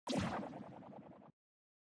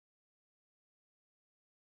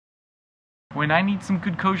When I need some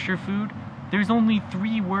good kosher food, there's only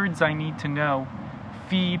 3 words I need to know.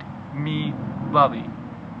 Feed me, Bubby.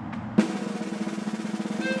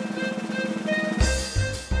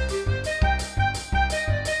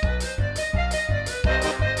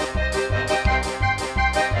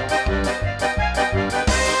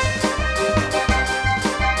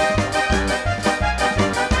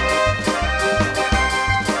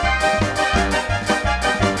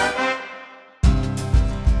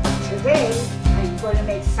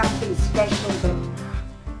 Something special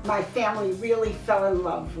that my family really fell in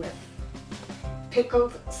love with.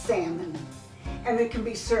 Pickled salmon. And it can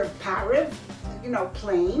be served pariv,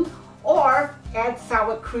 plain, or add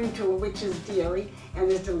sour cream to it, which is dairy and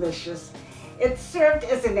is delicious. It's served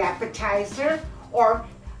as an appetizer, or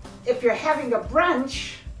if you're having a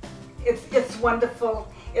brunch, it's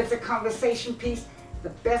wonderful. It's a conversation piece. The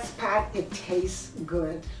best part, it tastes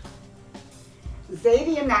good.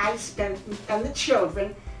 Zadie and I and the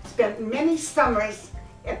children spent many summers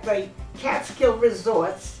at the Catskill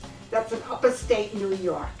Resorts, that's in upstate New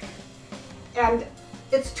York. And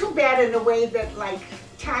it's too bad in a way that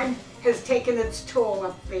time has taken its toll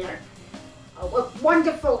up there. A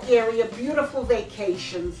wonderful area, beautiful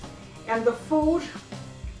vacations, and the food,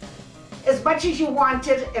 as much as you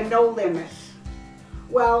wanted and no limit.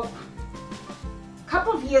 Well, a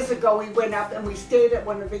couple of years ago we went up and we stayed at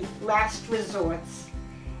one of the last resorts.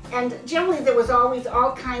 And generally there was always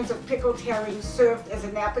all kinds of pickled herring served as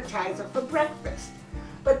an appetizer for breakfast.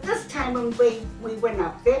 But this time when we went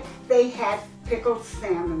up there, they had pickled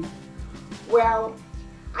salmon. Well,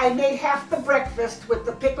 I made half the breakfast with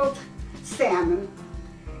the pickled salmon.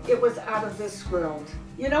 It was out of this world.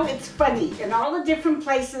 It's funny, in all the different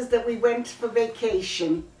places that we went for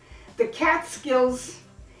vacation, the Catskills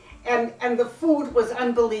and the food was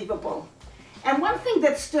unbelievable. And one thing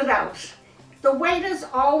that stood out, the waiters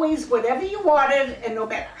always, whatever you ordered, and no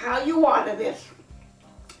matter how you ordered it,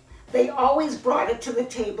 they always brought it to the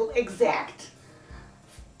table exact.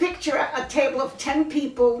 Picture a table of 10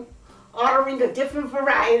 people ordering a different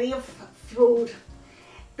variety of food.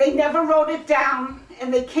 They never wrote it down,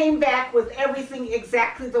 and they came back with everything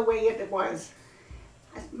exactly the way it was.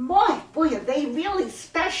 Boy, are they really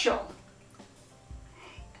special.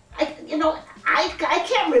 I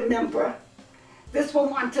can't remember. This one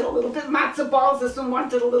wanted a little bit matzo balls, this one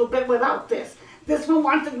wanted a little bit without this. This one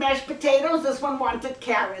wanted mashed potatoes, this one wanted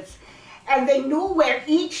carrots. And they knew where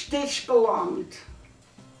each dish belonged.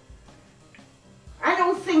 I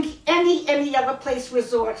don't think any other place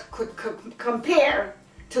resort could compare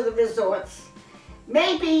to the resorts.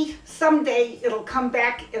 Maybe someday it'll come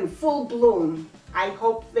back in full bloom. I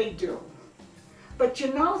hope they do. But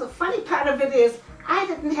the funny part of it is, I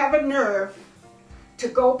didn't have a nerve to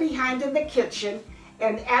go behind in the kitchen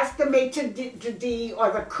and ask the maitre d' or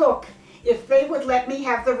the cook if they would let me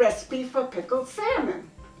have the recipe for pickled salmon.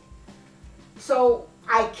 So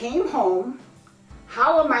I came home.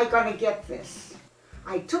 How am I going to get this?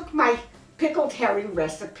 I took my pickled herring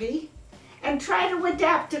recipe and tried to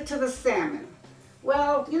adapt it to the salmon.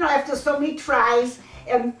 Well, after so many tries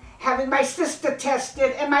and having my sister test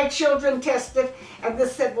it and my children test it, and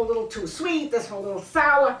this said a little too sweet, this one a little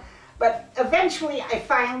sour, but eventually I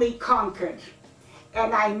finally conquered.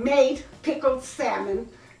 And I made pickled salmon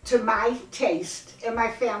to my taste and my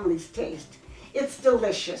family's taste. It's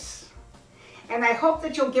delicious. And I hope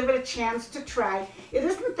that you'll give it a chance to try. It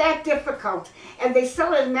isn't that difficult. And they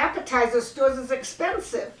sell it in appetizer stores. It's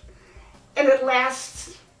expensive. And it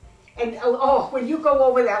lasts. And when you go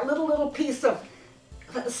over that little piece of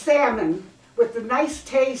salmon with the nice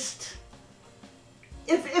taste,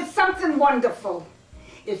 it's something wonderful.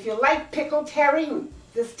 If you like pickled herring,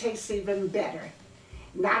 this tastes even better.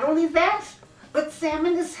 Not only that, but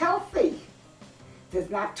salmon is healthy.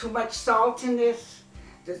 There's not too much salt in it.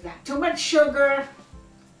 There's not too much sugar.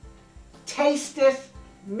 Taste it,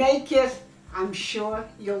 make it. I'm sure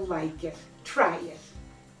you'll like it. Try it.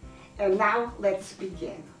 And now let's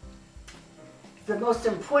begin. The most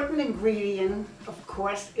important ingredient, of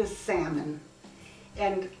course, is salmon.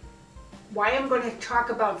 And why I'm going to talk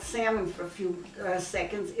about salmon for a few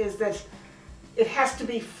seconds is that it has to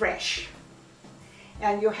be fresh.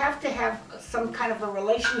 And you have to have some kind of a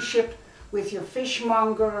relationship with your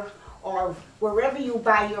fishmonger or wherever you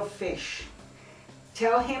buy your fish.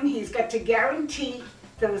 Tell him he's got to guarantee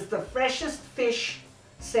that it's the freshest fish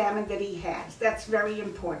salmon that he has. That's very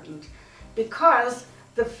important because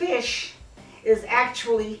the fish is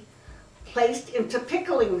actually placed into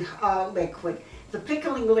pickling liquid. The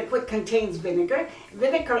pickling liquid contains vinegar.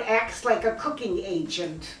 Vinegar acts like a cooking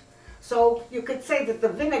agent. So you could say that the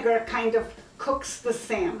vinegar kind of cooks the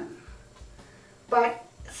salmon. But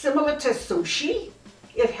similar to sushi,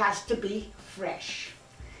 it has to be fresh.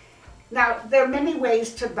 Now, there are many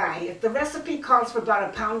ways to buy it. The recipe calls for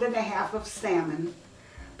about 1.5 pounds of salmon.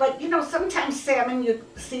 But you know, sometimes salmon you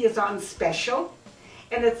see is on special.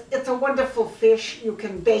 And it's a wonderful fish. You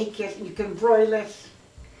can bake it, you can broil it.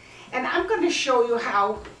 And I'm going to show you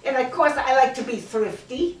how, and of course I like to be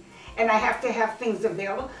thrifty, and I have to have things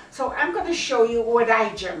available. So I'm going to show you what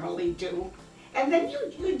I generally do. And then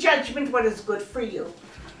you judge what is good for you.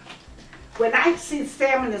 When I see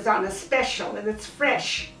salmon is on a special and it's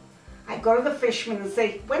fresh, I go to the fisherman and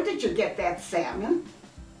say, when did you get that salmon?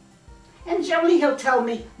 And generally he'll tell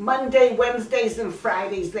me Monday, Wednesdays, and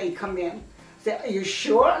Fridays they come in. Say, are you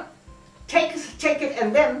sure? Take it,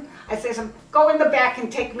 and then I say, go in the back and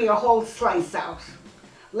take me a whole slice out.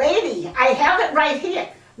 Lady, I have it right here.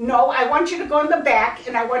 No, I want you to go in the back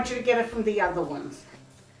and I want you to get it from the other ones.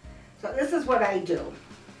 So this is what I do.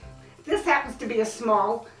 This happens to be a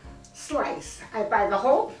small slice. I buy the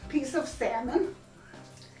whole piece of salmon,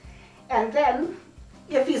 and then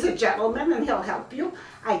if he's a gentleman and he'll help you,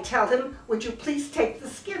 I tell him, would you please take the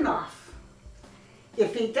skin off?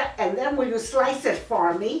 If he does, and then will you slice it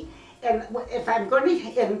for me? And if I'm going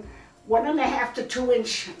to, in 1.5 to 2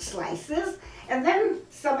 inch slices, and then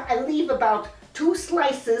I leave about 2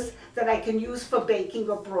 slices that I can use for baking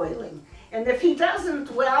or broiling. And if he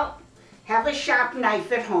doesn't, well, have a sharp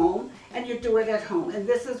knife at home, and you do it at home. And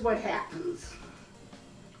this is what happens.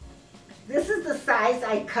 This is the size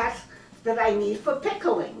I cut that I need for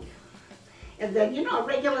pickling. And then, you know, a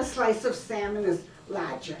regular slice of salmon is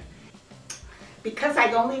larger. Because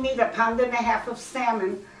I only need 1.5 pounds of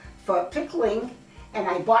salmon for pickling, and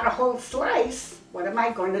I bought a whole slice, what am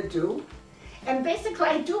I going to do? And basically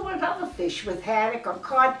I do with other fish, with haddock or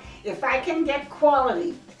cod. If I can get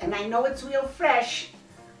quality, and I know it's real fresh,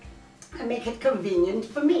 I make it convenient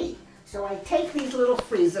for me. So I take these little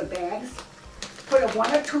freezer bags, put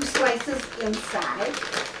 1 or 2 slices inside,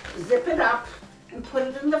 zip it up, and put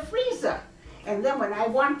it in the freezer. And then when I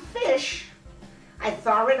want fish, I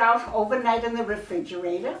thaw it out overnight in the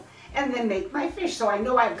refrigerator, and then make my fish. So I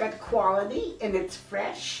know I've got quality and it's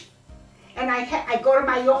fresh. And I go to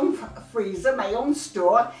my own freezer, my own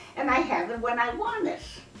store, and I have it when I want it.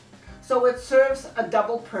 So it serves a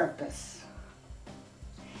double purpose.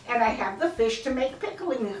 And I have the fish to make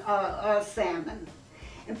pickling salmon.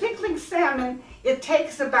 And pickling salmon, it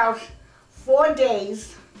takes about 4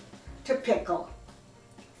 days to pickle.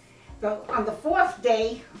 On the 4th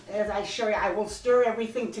day, as I show you, I will stir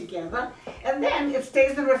everything together, and then it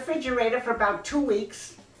stays in the refrigerator for about 2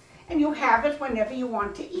 weeks, and you have it whenever you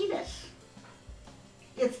want to eat it.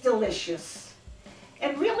 It's delicious.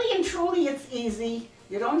 And really and truly, it's easy.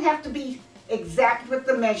 You don't have to be exact with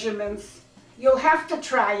the measurements. You'll have to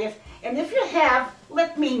try it, and if you have,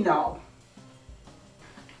 let me know.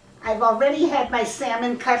 I've already had my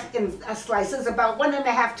salmon cut in slices about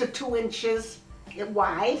 1.5 to 2 inches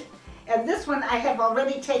wide. And this one I have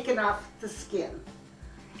already taken off the skin.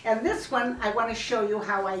 And this one I want to show you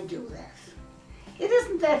how I do that. It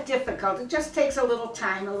isn't that difficult. It just takes a little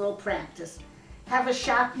time, a little practice. Have a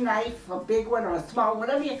sharp knife, a big one or a small,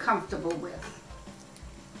 whatever you're comfortable with.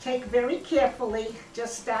 Take very carefully,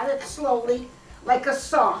 just start it slowly, like a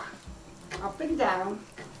saw, up and down,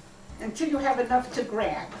 until you have enough to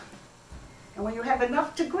grab. And when you have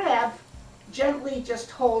enough to grab, gently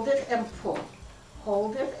just hold it and pull.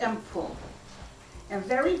 Hold it and pull. And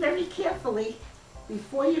very, very carefully,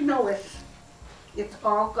 before you know it, it's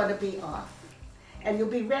all going to be off. And you'll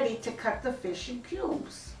be ready to cut the fish in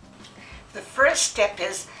cubes. The first step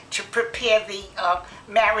is to prepare the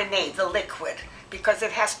marinade, the liquid, because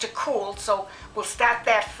it has to cool. So we'll start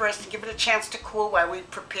that first and give it a chance to cool while we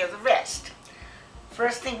prepare the rest.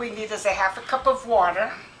 First thing we need is 1/2 cup of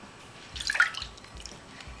water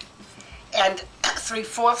and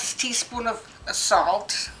 3/4 teaspoon of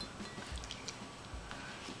salt,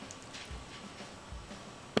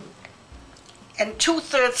 and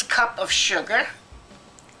 2/3 cup of sugar,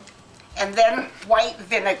 and then white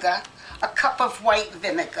vinegar, 1 cup of white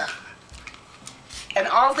vinegar. And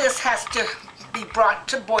all this has to be brought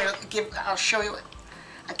to boil. I'll show you it.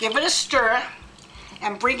 I'll give it a stir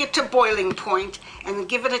and bring it to boiling point, and then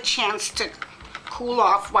give it a chance to cool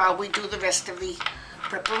off while we do the rest of the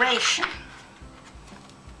preparation.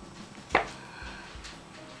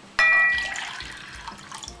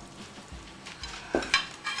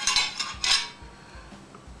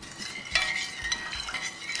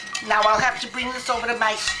 Now I'll have to bring this over to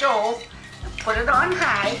my stove and put it on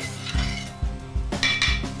high.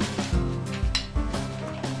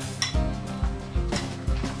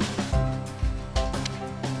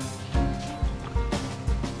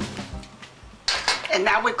 And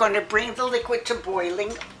now we're going to bring the liquid to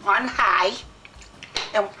boiling on high.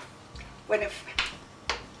 And when it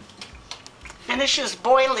finishes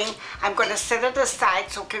boiling, I'm going to set it aside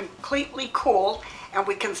so it can completely cool, and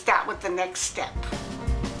we can start with the next step.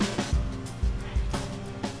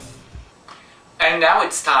 And now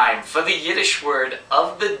it's time for the Yiddish word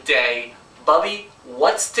of the day. Bubby,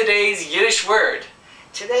 what's today's Yiddish word?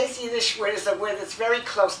 Today's Yiddish word is a word that's very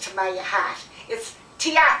close to my heart. It's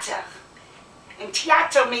theater. And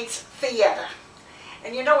theater means theater.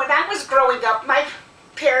 And you know, when I was growing up, my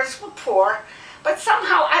parents were poor, but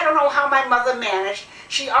somehow, I don't know how my mother managed.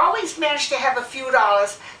 She always managed to have a few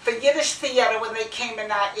dollars for Yiddish theater when they came in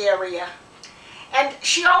our area. And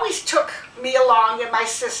she always took me along and my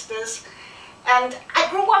sisters, and I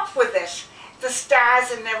grew up with it. The stars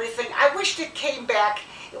and everything. I wished it came back.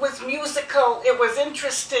 It was musical, it was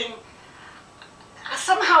interesting.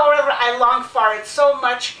 Somehow or other, I longed for it so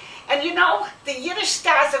much. And you know, the Yiddish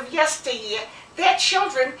stars of yesteryear, their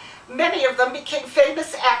children, many of them became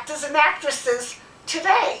famous actors and actresses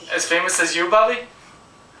today. As famous as you, Bubby?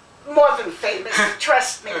 More than famous,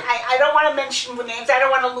 trust me. I don't want to mention the names. I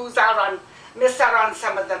don't want to miss out on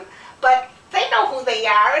some of them. But they know who they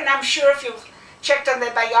are, and I'm sure if you checked on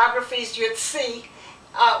their biographies, you'd see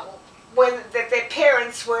that their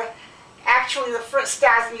parents were actually the first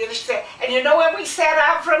stars in Yiddish theater. And you know where we sat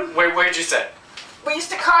out from? Where'd you sit? We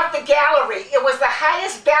used to call it the gallery. It was the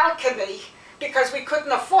highest balcony because we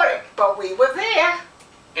couldn't afford it, but we were there.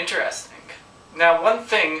 Interesting. Now, one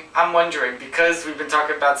thing I'm wondering, because we've been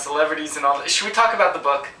talking about celebrities and all that, should we talk about the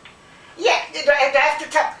book? Yeah, and I have to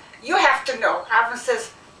tell you have to know. Avram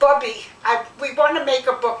says, Bubby, we want to make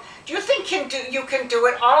a book. Do you think you can do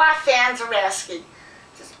it? All our fans are asking.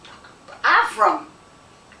 Says, Avram,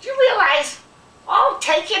 do you realize? Oh,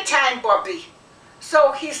 take your time, Bubby.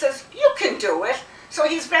 So he says, you can do it. So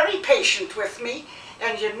he's very patient with me.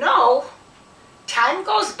 And you know, time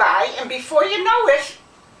goes by, and before you know it,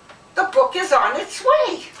 the book is on its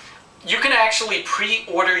way. You can actually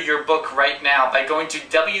pre-order your book right now by going to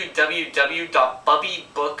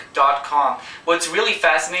www.bubbybook.com. What's really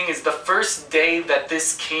fascinating is the first day that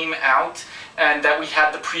this came out and that we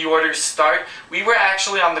had the pre-orders start, we were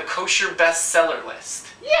actually on the kosher bestseller list.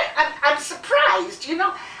 Yeah, I'm surprised. You know,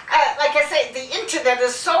 like I say, the internet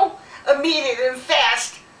is so immediate and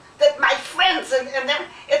fast that my friends and them,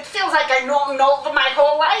 it feels like I know them my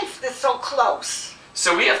whole life. They're so close.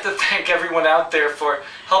 So we have to thank everyone out there for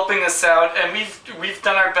helping us out, and we've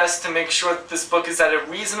done our best to make sure that this book is at a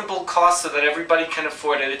reasonable cost so that everybody can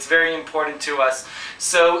afford it. It's very important to us.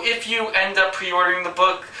 So if you end up pre-ordering the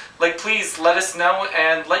book, please let us know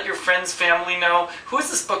and let your friends, family know. Who is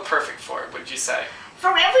this book perfect for, would you say?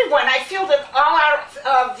 For everyone. I feel that all our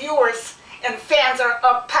viewers and fans are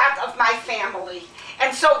a part of my family.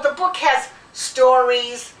 And so the book has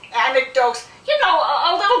stories, anecdotes, you know,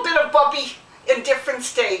 a little bit of Bubby in different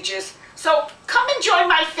stages. So come and join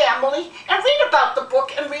my family and read about the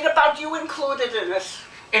book and read about you included in it.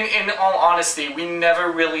 In all honesty, we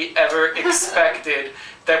never really ever expected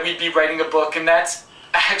that we'd be writing a book, and that's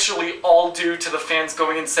actually all due to the fans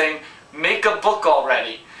going and saying, make a book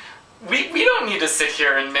already. We don't need to sit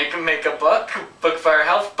here and make a book for our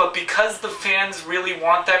health, but because the fans really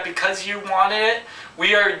want that, because you wanted it,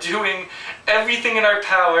 we are doing everything in our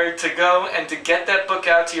power to go and to get that book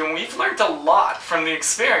out to you, and we've learned a lot from the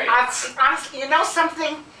experience. Honestly, you know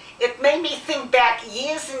something? It made me think back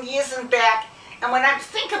years and years and back, and when I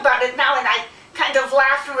think about it now and I kind of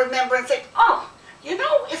laugh and remember and say, oh, you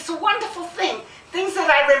know, it's a wonderful thing. Things that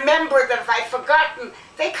I remember that if I've forgotten,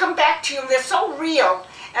 they come back to you and they're so real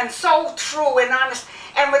and so true and honest.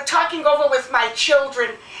 And we're talking over with my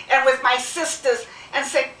children and with my sisters and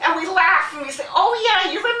we laugh and we say, oh yeah,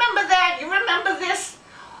 you remember that? You remember this?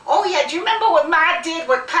 Oh yeah, do you remember what Ma did,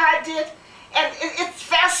 what Pa did? And it's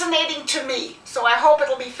fascinating to me. So I hope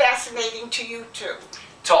it'll be fascinating to you too.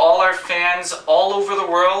 To all our fans all over the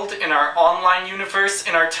world, in our online universe,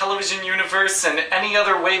 in our television universe, and any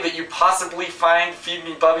other way that you possibly find Feed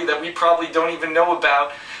Me Bubby that we probably don't even know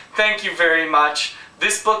about, thank you very much.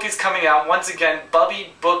 This book is coming out, once again,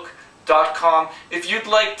 bubbybook.com. If you'd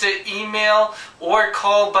like to email or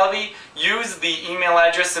call Bubby, use the email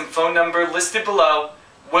address and phone number listed below.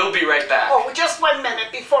 We'll be right back. Oh, just 1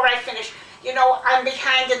 minute before I finish. You know, I'm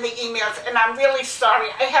behind in the emails, and I'm really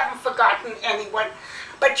sorry. I haven't forgotten anyone.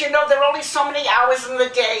 But you know, there are only so many hours in the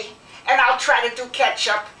day, and I'll try to do catch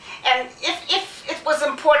up. And if it was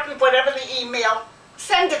important, whatever the email,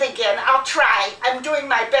 send it again. I'll try. I'm doing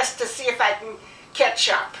my best to see if I can catch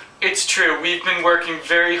up. It's true. We've been working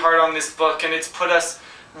very hard on this book, and it's put us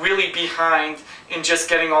really behind in just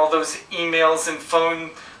getting all those emails and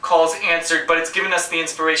phone calls answered, but it's given us the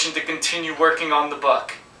inspiration to continue working on the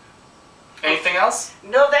book. Anything else?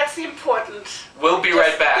 No, that's the important. We'll be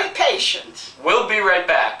right back. Be patient. We'll be right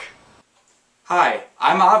back. Hi,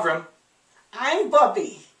 I'm Avram. I'm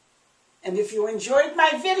Bubby. And if you enjoyed my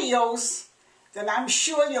videos, then I'm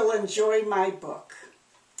sure you'll enjoy my book.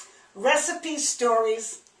 Recipes,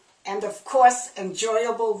 stories, and of course,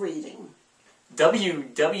 enjoyable reading.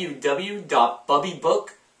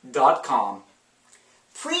 www.bubbybook.com.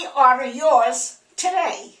 Pre-order yours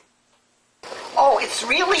today. Oh, it's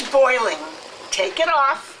really boiling. Take it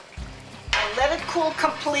off and let it cool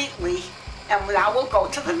completely, and now we'll go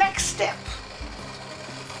to the next step.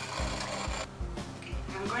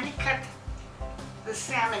 I'm going to cut the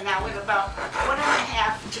salmon now in about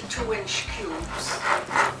 1.5 to 2 inch cubes.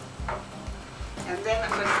 And then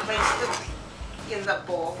I'm going to place it in the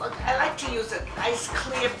bowl. I like to use a nice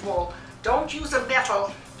clear bowl. Don't use a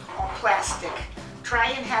metal or plastic.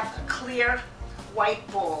 Try and have a clear white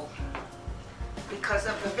bowl because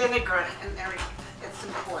of the vinegar and everything. It's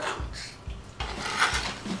important.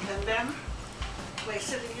 And then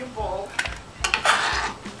place it in your bowl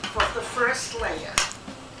for the first layer.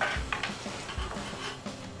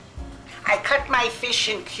 I cut my fish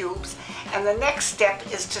in cubes, and the next step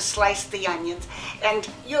is to slice the onions. And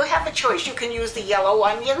you have a choice. You can use the yellow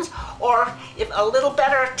onions, or if a little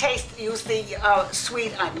better taste, use the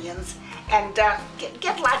sweet onions. And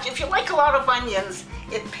get large. If you like a lot of onions,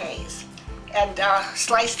 it pays. And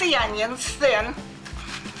slice the onions thin.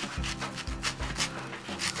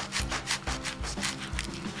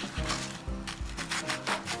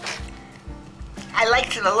 I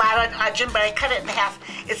like a lot of onion, but I cut it in half.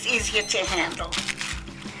 It's easier to handle.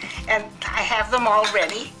 And I have them all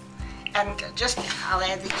ready. And I'll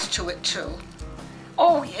add these to it too.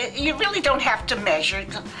 Oh, you really don't have to measure.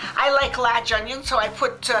 I like large onions, so I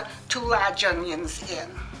put 2 large onions in.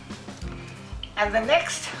 And the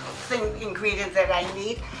next ingredient that I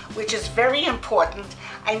need, which is very important,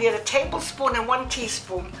 I need a tablespoon and 1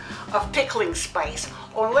 teaspoon of pickling spice.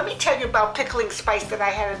 Oh, let me tell you about pickling spice that I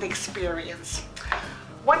had an experience.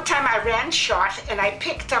 One time I ran short and I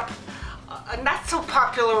picked up a not so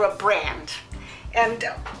popular brand. And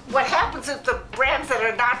what happens is the brands that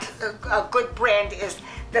are not a good brand is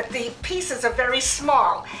that the pieces are very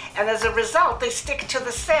small, and as a result they stick to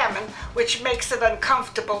the salmon, which makes it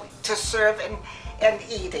uncomfortable to serve and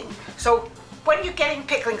eating. So when you're getting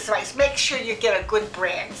pickling spice, make sure you get a good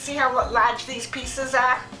brand. See how large these pieces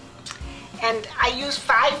are? And I use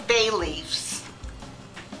 5 bay leaves.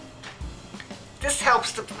 This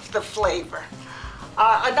helps the flavor.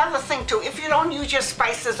 Another thing too, if you don't use your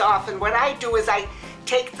spices often, what I do is I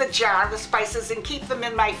take the jar of the spices and keep them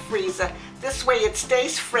in my freezer. This way it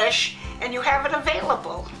stays fresh and you have it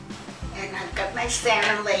available. And I've got my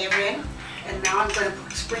salmon layer in, and now I'm going to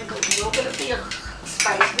sprinkle a little bit of the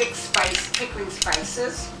mixed spice, pickling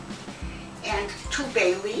spices, and 2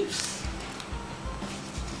 bay leaves,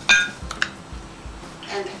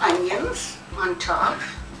 and onions on top.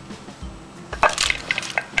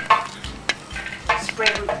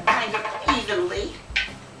 Spread them kind of evenly.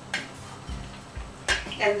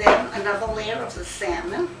 And then another layer of the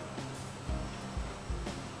salmon.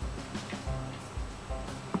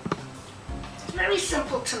 It's very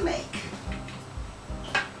simple to make.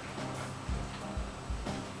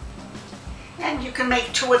 And you can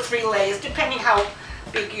make 2 or 3 layers depending how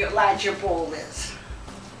big or large your bowl is.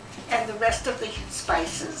 And the rest of the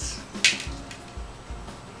spices.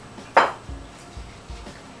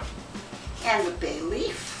 And the bay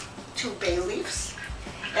leaf, 2 bay leaves,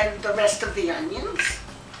 and the rest of the onions.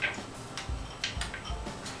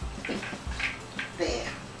 There.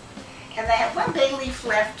 And I have 1 bay leaf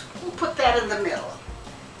left. We'll put that in the middle.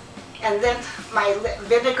 And then my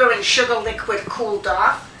vinegar and sugar liquid cooled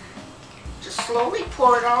off. Just slowly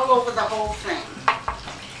pour it all over the whole thing.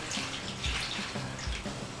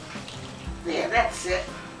 There, that's it.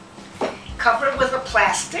 Cover it with a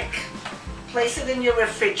plastic. Place it in your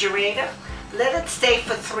refrigerator. Let it stay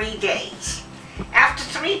for 3 days. After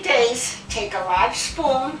 3 days, take a large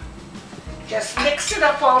spoon, just mix it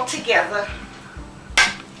up all together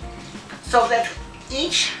so that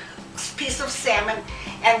each piece of salmon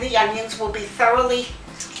and the onions will be thoroughly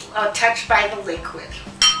touched by the liquid.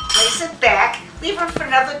 Place it back, leave it for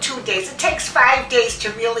another 2 days. It takes 5 days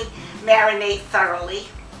to really marinate thoroughly,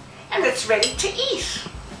 and it's ready to eat.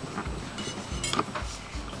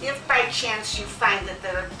 If by chance you find that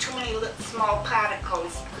there are too many small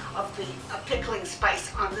particles of the pickling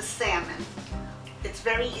spice on the salmon, it's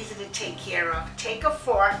very easy to take care of. Take a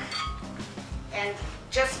fork and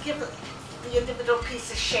just give the individual piece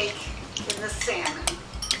a shake in the salmon.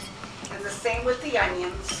 And the same with the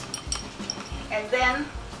onions. And then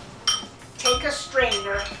take a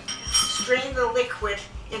strainer, strain the liquid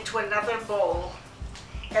into another bowl,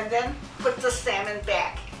 and then put the salmon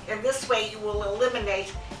back. And this way you will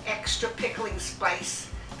eliminate extra pickling spice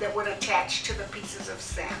that would attach to the pieces of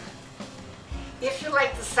salmon. If you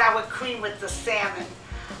like the sour cream with the salmon,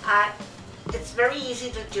 it's very easy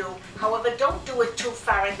to do. However, don't do it too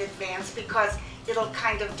far in advance because it'll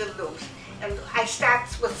kind of dilute. And I start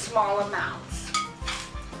with small amounts.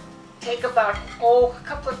 Take about, a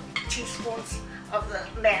couple of teaspoons of the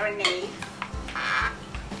marinade.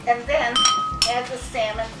 And then add the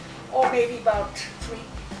salmon, maybe about 3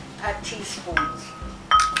 teaspoons.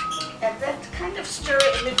 And then kind of stir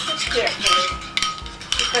it and mix it carefully.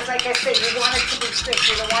 Because like I say, you want it to be thick,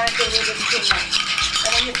 you don't want it to dilute it too much.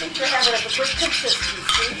 And when you think you have it of a good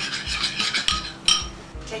consistency,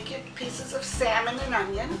 take your pieces of salmon and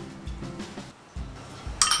onion.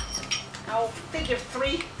 I'll figure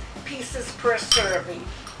 3 pieces per serving.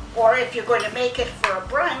 Or if you're going to make it for a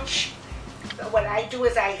brunch, what I do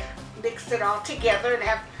is I mix it all together and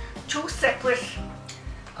have 2 separate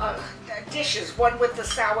dishes, one with the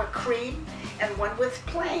sour cream and one with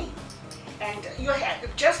plain. And you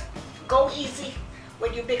just go easy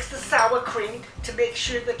when you mix the sour cream to make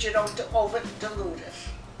sure that you don't over dilute it.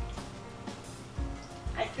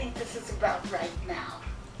 I think this is about right now.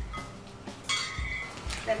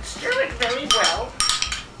 Then stir it very well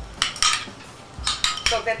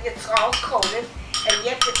so that it's all coated and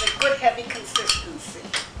yet it's a good heavy consistency.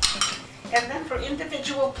 And then for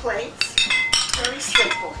individual plates, very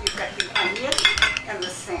simple. You've got the onion and the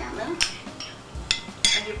salmon,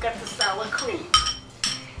 and you've got the sour cream.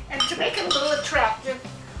 And to make it a little attractive,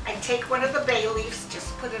 I take one of the bay leaves,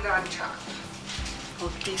 just put it on top.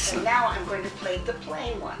 Okay, And now I'm going to plate the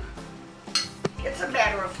plain one. It's a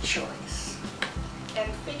matter of choice.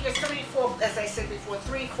 And figure 3-4, as I said before,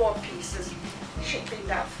 3-4 pieces should be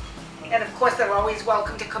enough. And of course, they're always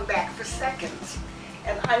welcome to come back for seconds.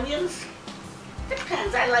 And onions,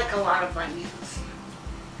 depends. I like a lot of onions.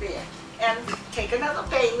 There. And take another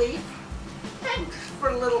bay leaf, and for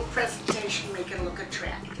a little presentation, make it look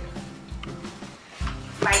attractive.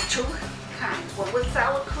 My 2 kinds, one with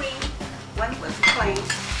sour cream, one with plain.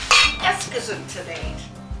 Escasm today.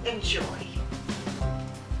 Enjoy.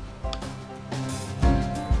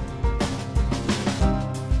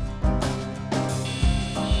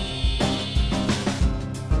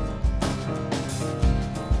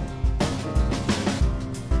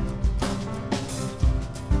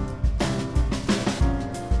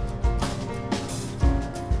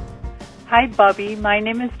 Hi, Bubby. My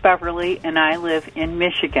name is Beverly, and I live in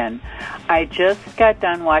Michigan. I just got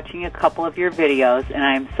done watching a couple of your videos, and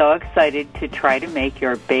I'm so excited to try to make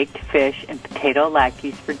your baked fish and potato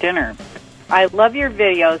latkes for dinner. I love your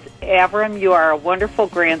videos. Avram, you are a wonderful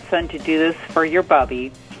grandson to do this for your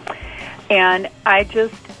Bubby. And I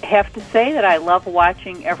just have to say that I love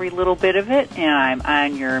watching every little bit of it, and I'm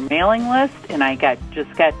on your mailing list, and I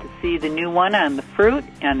just got to see the new one on the fruit,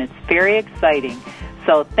 and it's very exciting.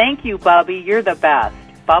 So thank you, Bubby. You're the best.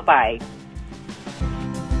 Bye-bye.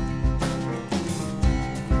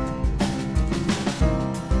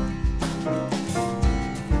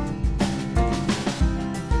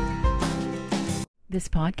 This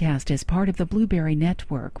podcast is part of the Blueberry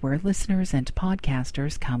Network, where listeners and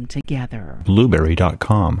podcasters come together.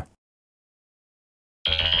 Blueberry.com